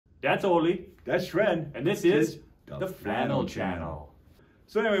That's Oli. That's Shred. And this is the Flannel Channel.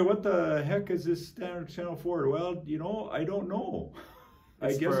 So anyway, what the heck is this standard channel for? Well, you know, I don't know.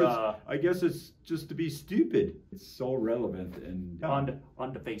 I guess it's just to be stupid. It's so relevant and on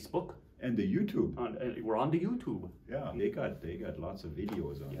the Facebook and the YouTube. We're on the YouTube. Yeah, they got lots of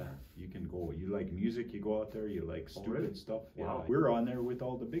videos on there. You can go. You like music? You go out there. You like stupid stuff? Wow. Yeah, we're on there with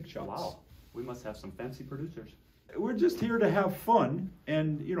all the big shots. Wow, we must have some fancy producers. We're just here to have fun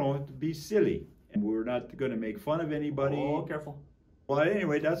and, you know, to be silly. And we're not going to make fun of anybody. Oh, careful. Well,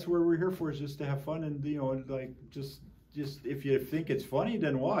 anyway, that's what we're here for, is just to have fun and, you know, like just if you think it's funny,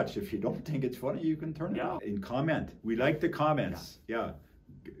 then watch. If you don't think it's funny, you can turn it off. And comment. We like the comments. Yeah.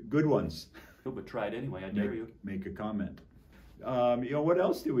 Good ones. But try it anyway. I dare you. Make a comment. You know, what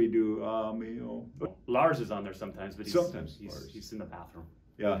else do we do? You know, Lars is on there sometimes, but he's in the bathroom.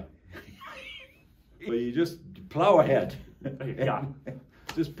 Yeah. But you just plow ahead. Yeah.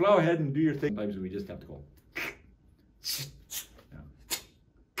 Just plow ahead and do your thing. Sometimes we just have to go.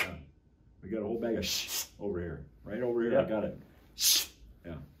 Yeah. We got a whole bag of over here. Right over here. I got it.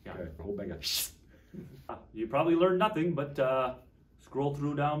 Yeah. Okay. A whole bag of You probably learned nothing, but scroll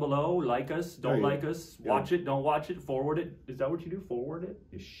through down below, like us, don't like us, watch it, don't watch it, forward it. Is that what you do? Forward it?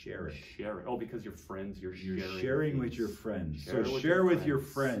 You share it. Share it. Oh, because you're friends, you're sharing with your friends. So share with your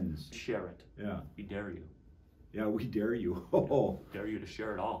friends. Share it. Yeah. We dare you. Yeah, we dare you. Oh. Dare you to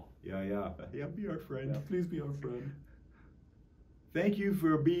share it all. Yeah, yeah. Yeah, be our friend. Yeah, please be our friend. Thank you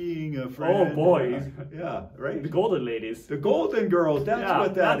for being a friend. Oh, boys. Yeah, right? The Golden Ladies. The Golden Girls. That's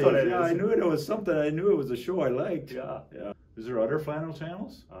what that is. What it is. I knew it was something. I knew it was a show I liked. Yeah. Yeah. Is there other flannel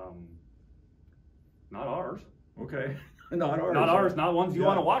channels? Not ours. Okay. Not ours. Not ours. Not ones you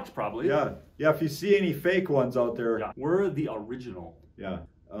want to watch, probably. Yeah. Yeah. If you see any fake ones out there. Yeah. We're the original. Yeah.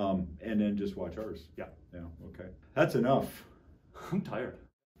 And then just watch ours. Yeah. Yeah. Okay. That's enough. I'm tired.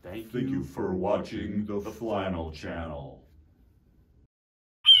 Thank you for watching the Flannel Channel.